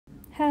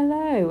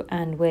Hello,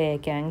 and we're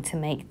going to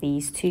make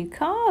these two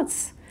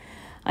cards.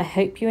 I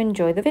hope you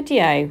enjoy the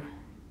video.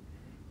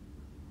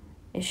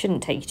 It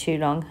shouldn't take too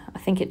long. I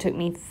think it took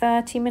me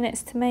 30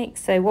 minutes to make.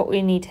 So what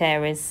we need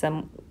here is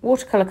some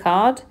watercolour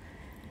card,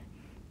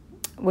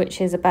 which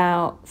is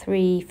about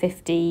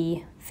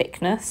 350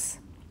 thickness.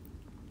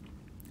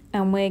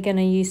 And we're going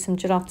to use some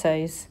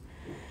gelatos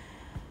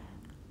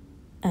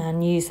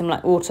and use some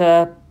like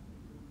water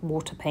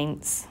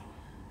paints.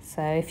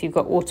 So if you've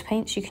got water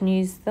paints, you can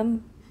use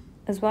them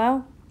as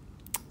well.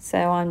 So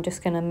I'm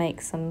just going to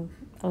make some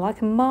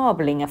like a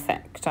marbling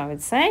effect, I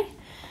would say.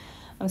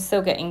 I'm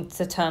still getting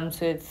to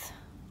terms with,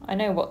 I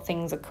know what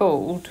things are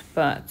called,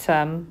 but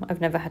I've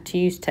never had to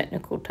use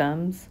technical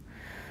terms.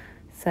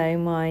 So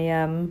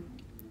my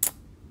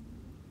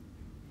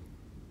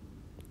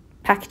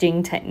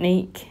packaging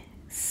technique,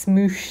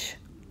 smoosh,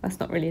 that's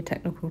not really a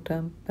technical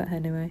term, but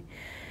anyway.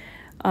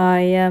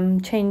 I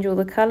change all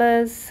the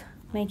colours,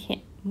 make it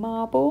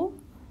marble.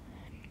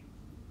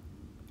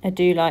 I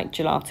do like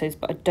gelatos,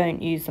 but I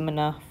don't use them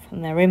enough,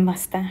 and they're in my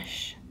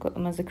stash. Got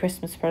them as a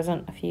Christmas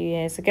present a few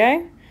years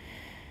ago.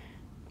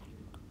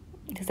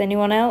 Does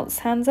anyone else,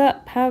 hands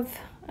up, have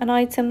an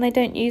item they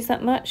don't use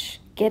that much?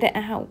 Get it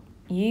out,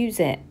 use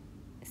it.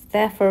 It's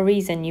there for a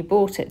reason. You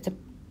bought it to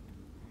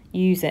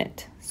use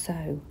it,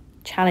 so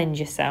challenge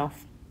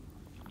yourself.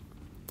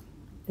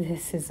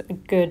 This is a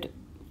good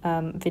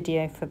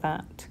video for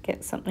that.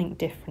 Get something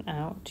different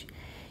out.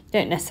 You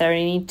don't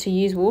necessarily need to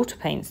use water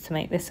paints to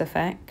make this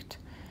effect.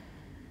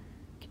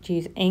 You could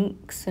use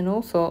inks and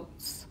all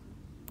sorts.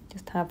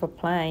 Just have a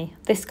play.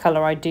 This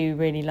colour I do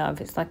really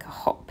love. It's like a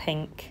hot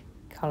pink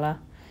colour.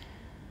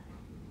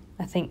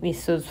 I think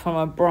this was from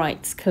a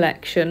Brights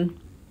collection.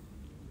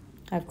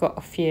 I've got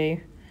a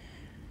few.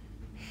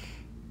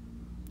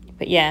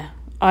 But yeah,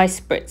 I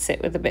spritz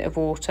it with a bit of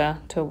water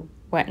to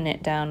wetten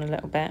it down a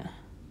little bit.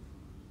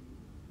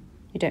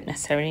 You don't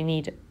necessarily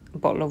need a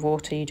bottle of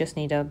water, you just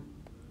need a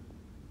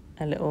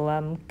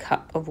little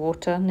cup of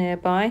water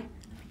nearby.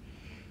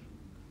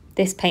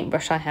 This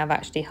paintbrush I have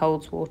actually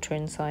holds water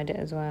inside it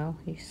as well.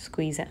 You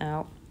squeeze it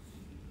out.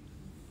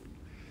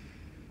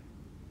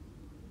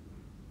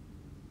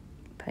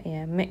 But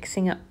yeah,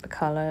 mixing up the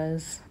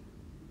colours.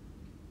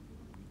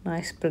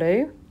 Nice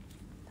blue.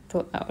 I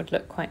thought that would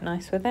look quite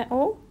nice with it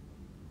all.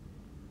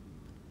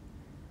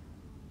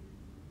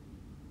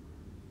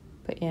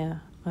 But yeah,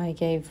 I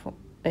gave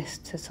this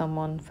to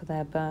someone for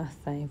their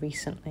birthday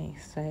recently,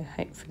 so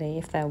hopefully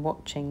if they're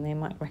watching they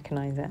might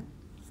recognise it.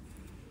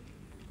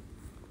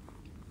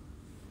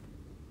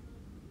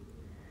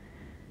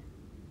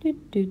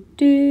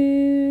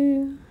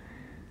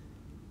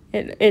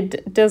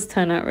 It does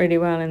turn out really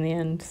well in the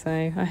end, so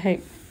I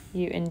hope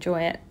you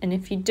enjoy it, and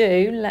if you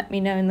do, let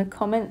me know in the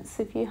comments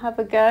if you have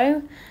a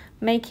go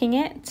making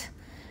it.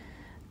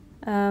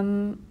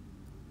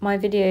 My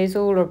video is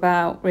all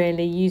about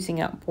really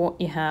using up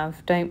what you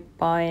have. Don't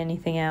buy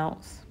anything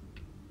else.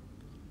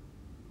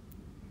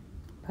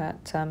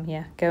 But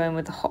yeah, go in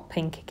with the hot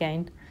pink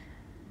again.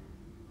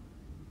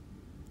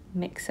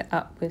 Mix it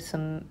up with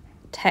some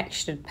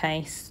textured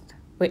paste,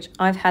 which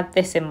I've had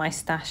this in my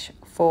stash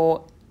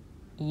for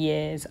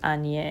years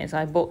and years.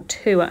 I bought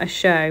 2 at a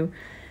show,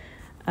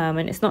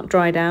 and it's not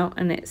dried out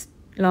and it's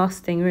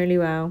lasting really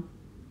well.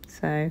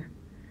 So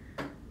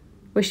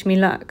wish me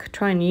luck.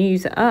 Try and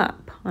use it up.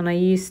 And I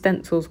use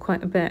stencils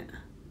quite a bit.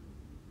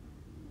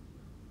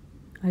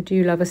 I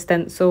do love a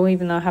stencil,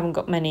 even though I haven't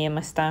got many in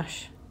my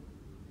stash.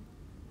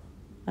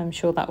 I'm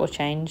sure that will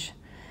change.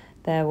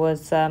 There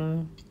was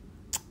a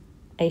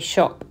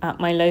shop at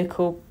my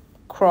local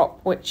crop,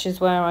 which is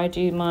where I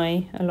do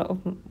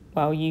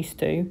used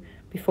to,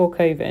 before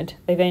COVID.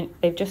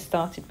 They've just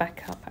started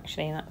back up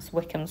actually, and that's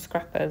Wickham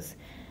Scrappers.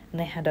 And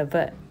they had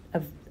a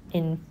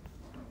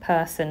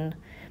in-person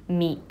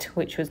meet,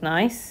 which was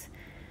nice.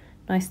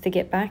 Nice to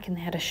get back, and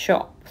they had a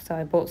shop, so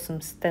I bought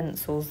some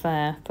stencils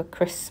there for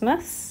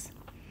Christmas.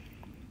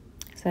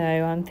 So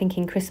I'm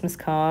thinking Christmas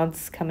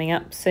cards coming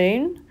up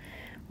soon.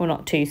 Well,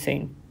 not too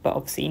soon, but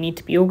obviously you need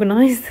to be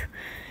organised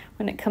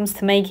when it comes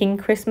to making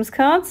Christmas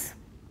cards.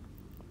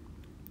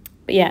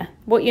 But yeah,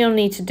 what you'll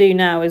need to do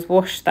now is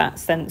wash that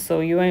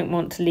stencil. You won't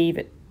want to leave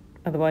it,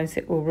 otherwise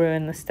it will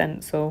ruin the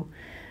stencil.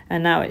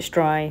 And now it's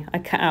dry. I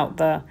cut out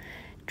the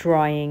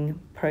drying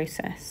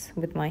process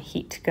with my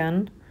heat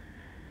gun.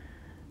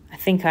 I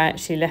think I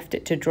actually left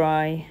it to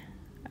dry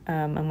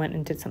and went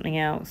and did something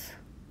else.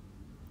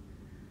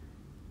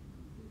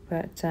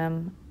 But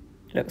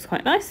it looks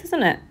quite nice,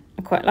 isn't it?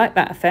 I quite like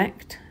that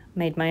effect.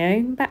 Made my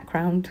own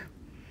background.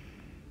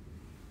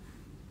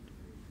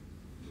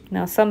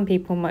 Now some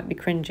people might be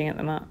cringing at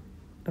the amount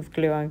of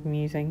glue I'm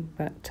using,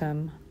 but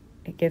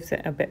it gives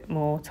it a bit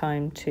more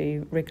time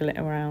to wriggle it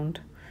around.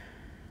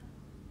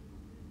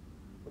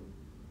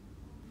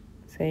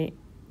 See?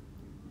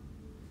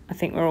 I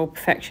think we're all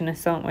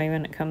perfectionists, aren't we,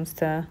 when it comes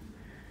to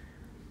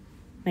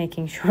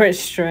making sure it's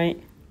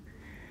straight.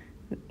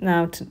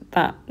 Now,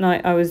 that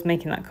night I was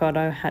making that card,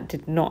 I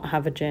did not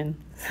have a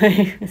gin, so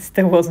it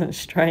still wasn't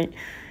straight.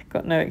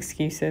 Got no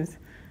excuses.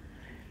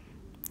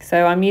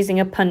 So I'm using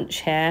a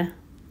punch here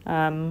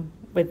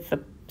with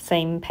the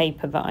same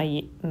paper that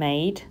I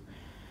made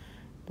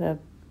the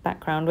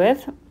background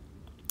with,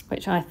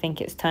 which I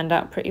think it's turned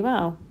out pretty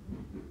well.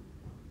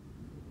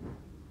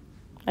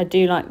 I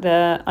do like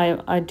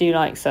I do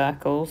like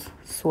circles,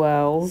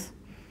 swirls.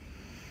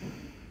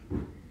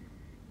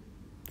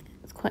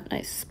 It's quite a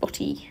nice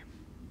spotty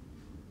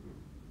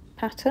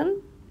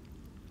pattern.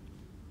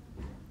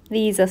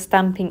 These are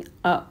Stampin'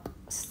 Up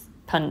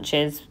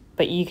punches,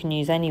 but you can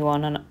use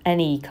anyone on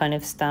any kind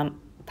of stamp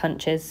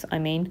punches, I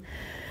mean.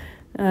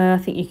 I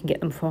think you can get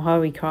them from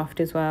Hurrycraft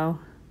as well.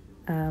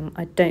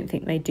 I don't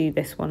think they do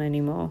this one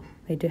anymore.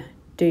 They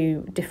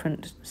do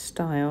different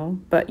style,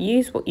 but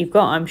use what you've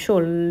got. I'm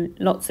sure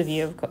lots of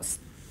you have got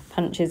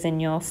punches in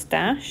your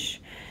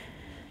stash.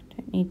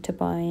 Don't need to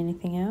buy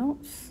anything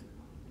else.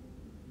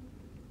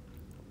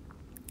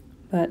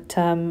 But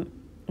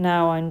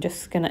now I'm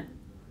just gonna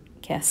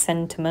get a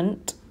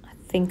sentiment. I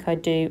think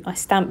I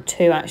stamped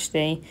 2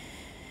 actually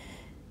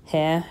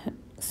here,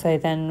 so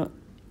then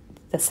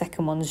the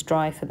second one's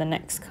dry for the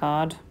next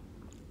card,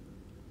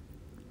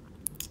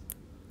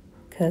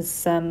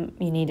 because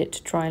you need it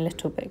to dry a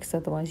little bit, because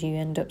otherwise you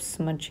end up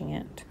smudging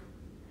it.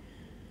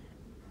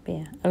 But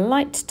yeah, a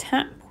light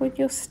tap with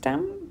your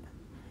stamp.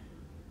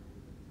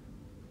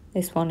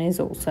 This one is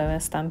also a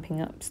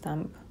Stampin' Up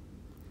stamp.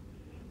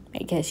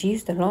 It gets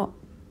used a lot.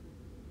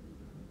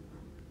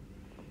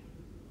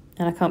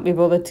 And I can't be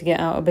bothered to get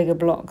out a bigger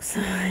block, so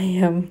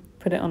I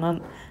put it on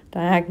a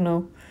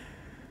diagonal.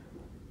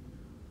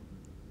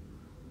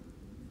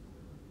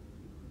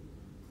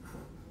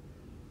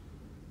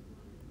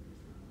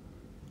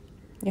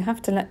 You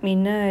have to let me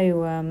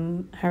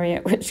know,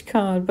 Harriet, which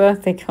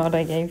birthday card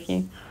I gave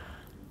you.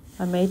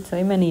 I made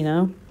so many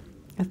now.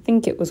 I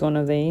think it was one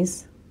of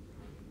these.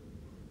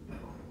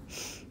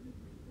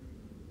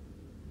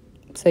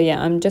 So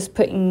yeah, I'm just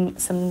putting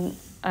some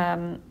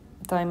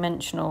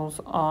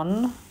dimensionals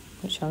on,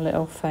 which are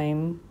little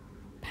foam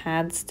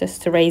pads,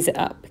 just to raise it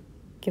up,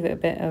 give it a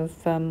bit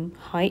of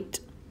height,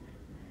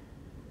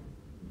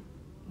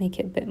 make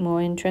it a bit more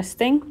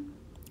interesting.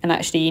 And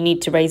actually you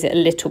need to raise it a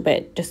little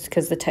bit, just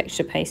because the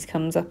texture paste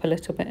comes up a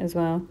little bit as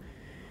well.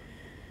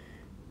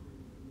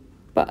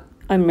 But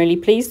I'm really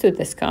pleased with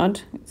this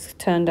card. It's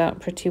turned out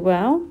pretty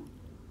well.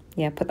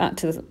 Yeah, put that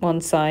to one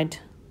side.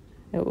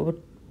 It will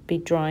be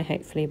dry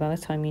hopefully by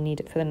the time you need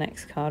it for the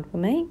next card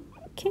we're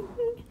making.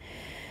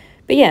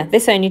 But yeah,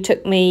 this only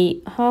took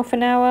me half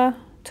an hour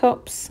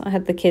tops. I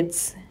had the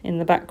kids in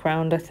the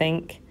background, I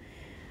think,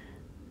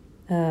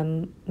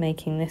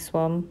 making this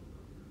one.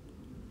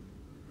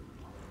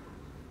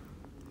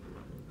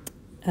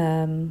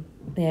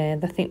 Yeah,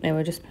 I think they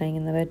were just playing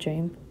in the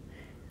bedroom.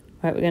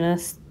 Right, we're gonna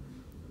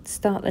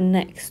start the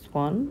next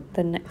one,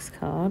 the next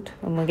card,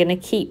 and we're gonna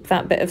keep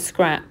that bit of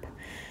scrap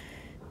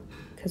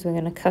because we're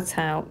gonna cut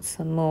out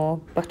some more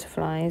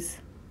butterflies.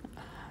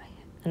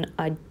 And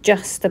I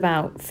just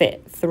about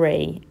fit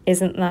 3.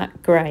 Isn't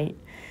that great?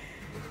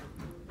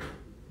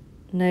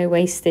 No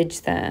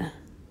wastage there.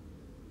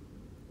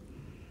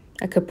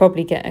 I could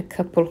probably get a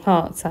couple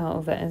hearts out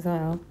of it as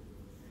well.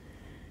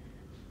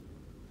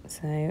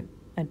 So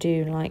I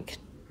do like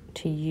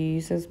to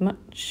use as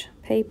much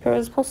paper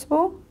as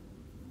possible.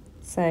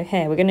 So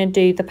here we're going to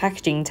do the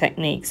packaging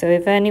technique. So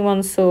if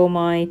anyone saw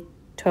my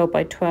 12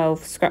 by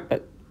 12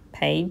 scrapbook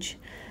page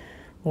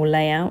or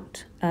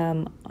layout,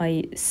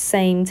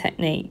 same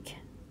technique.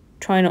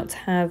 Try not to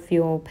have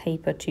your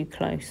paper too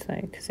close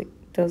though, because it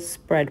does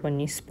spread when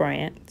you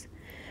spray it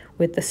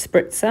with the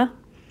spritzer.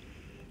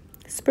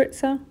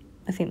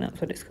 I think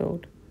that's what it's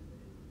called.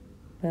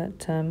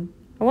 But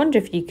I wonder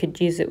if you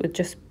could use it with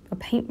just a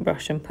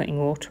paintbrush and putting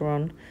water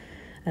on,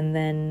 and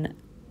then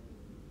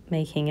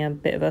making a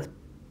bit of a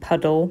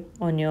puddle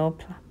on your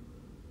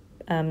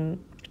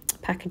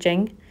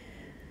packaging.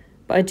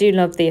 But I do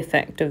love the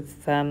effect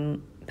of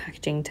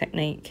packaging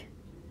technique.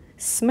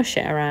 Smush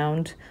it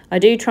around. I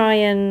do try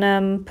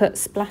and put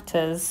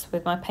splatters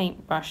with my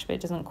paintbrush, but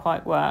it doesn't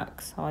quite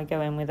work, so I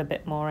go in with a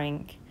bit more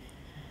ink.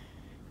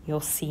 You'll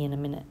see in a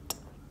minute.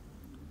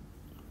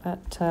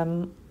 But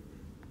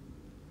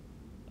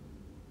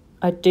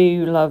I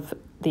do love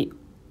the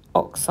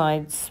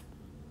Oxides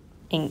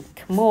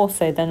ink more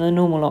so than the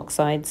normal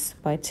Oxides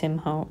by Tim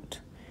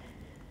Hart,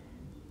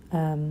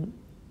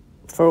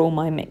 for all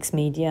my mixed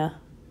media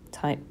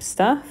type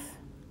stuff.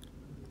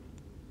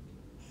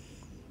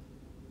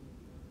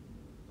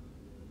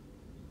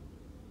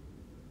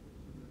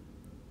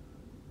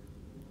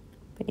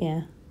 But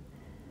yeah,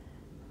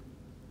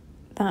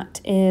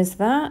 that is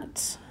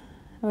that.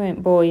 I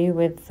won't bore you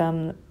with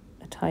the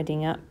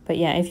tidying up, but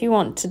yeah, if you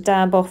want to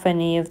dab off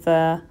any of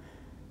the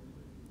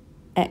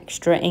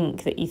extra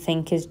ink that you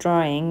think is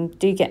drying,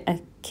 do get a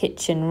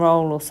kitchen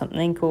roll or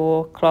something,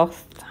 or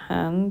cloth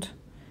hand.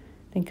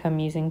 I think I'm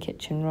using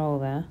kitchen roll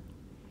there.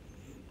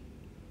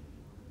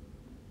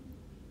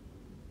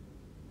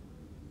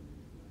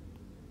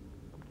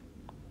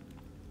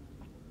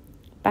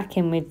 Back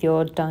in with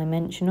your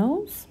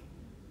dimensionals.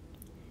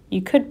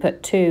 You could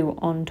put 2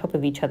 on top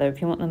of each other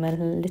if you want them a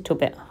little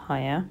bit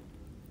higher.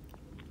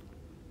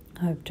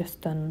 I've just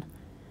done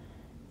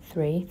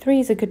 3. 3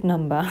 is a good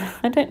number.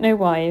 I don't know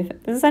why.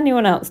 Does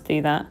anyone else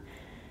do that?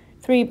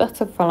 3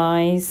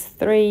 butterflies,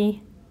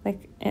 3.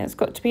 Like, it's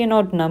got to be an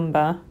odd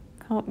number.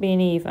 Can't be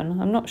an even.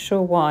 I'm not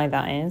sure why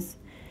that is.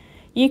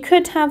 You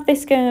could have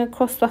this going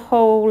across the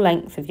whole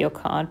length of your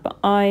card, but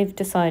I've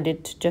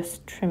decided to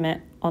just trim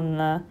it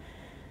on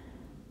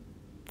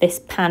this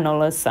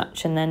panel as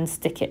such and then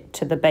stick it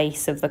to the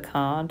base of the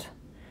card,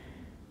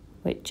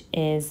 which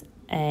is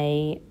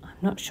I'm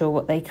not sure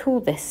what they call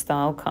this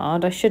style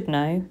card. I should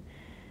know,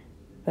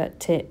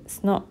 but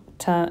it's not.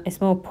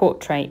 It's more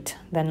portrait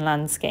than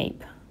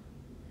landscape.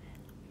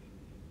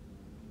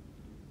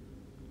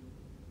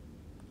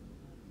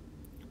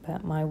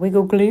 But my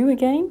wiggle glue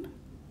again,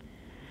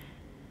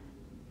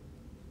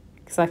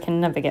 because I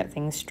can never get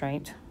things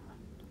straight.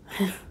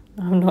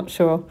 I'm not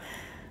sure.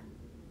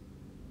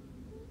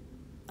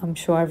 I'm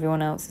sure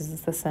everyone else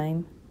is the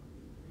same.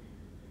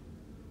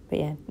 But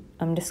yeah,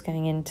 I'm just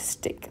going in to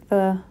stick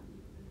the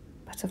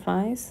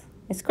butterflies.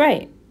 It's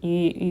great.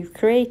 You've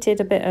created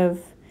a bit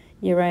of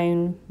your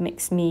own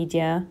mixed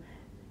media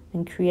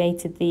and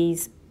created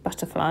these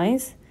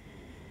butterflies.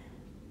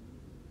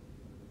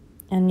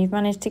 And you've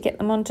managed to get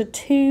them onto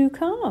 2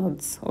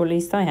 cards, or at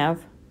least I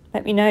have.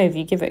 Let me know if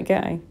you give it a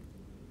go.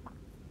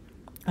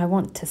 I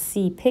want to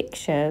see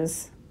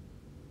pictures.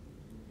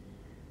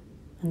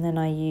 And then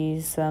I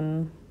use,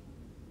 they're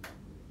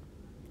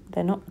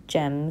not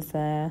gems,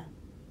 I'm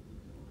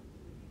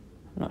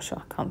not sure,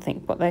 I can't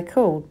think what they're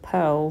called.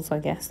 Pearls, I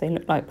guess. They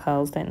look like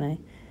pearls, don't they?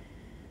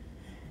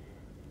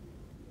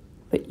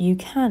 But you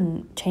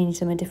can change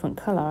them a different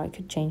colour. I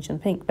could change them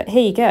pink. But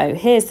here you go.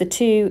 Here's the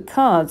 2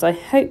 cards. I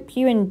hope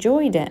you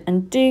enjoyed it.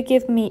 And do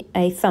give me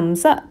a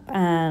thumbs up.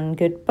 And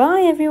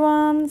goodbye,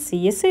 everyone. See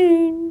you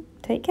soon.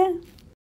 Take care.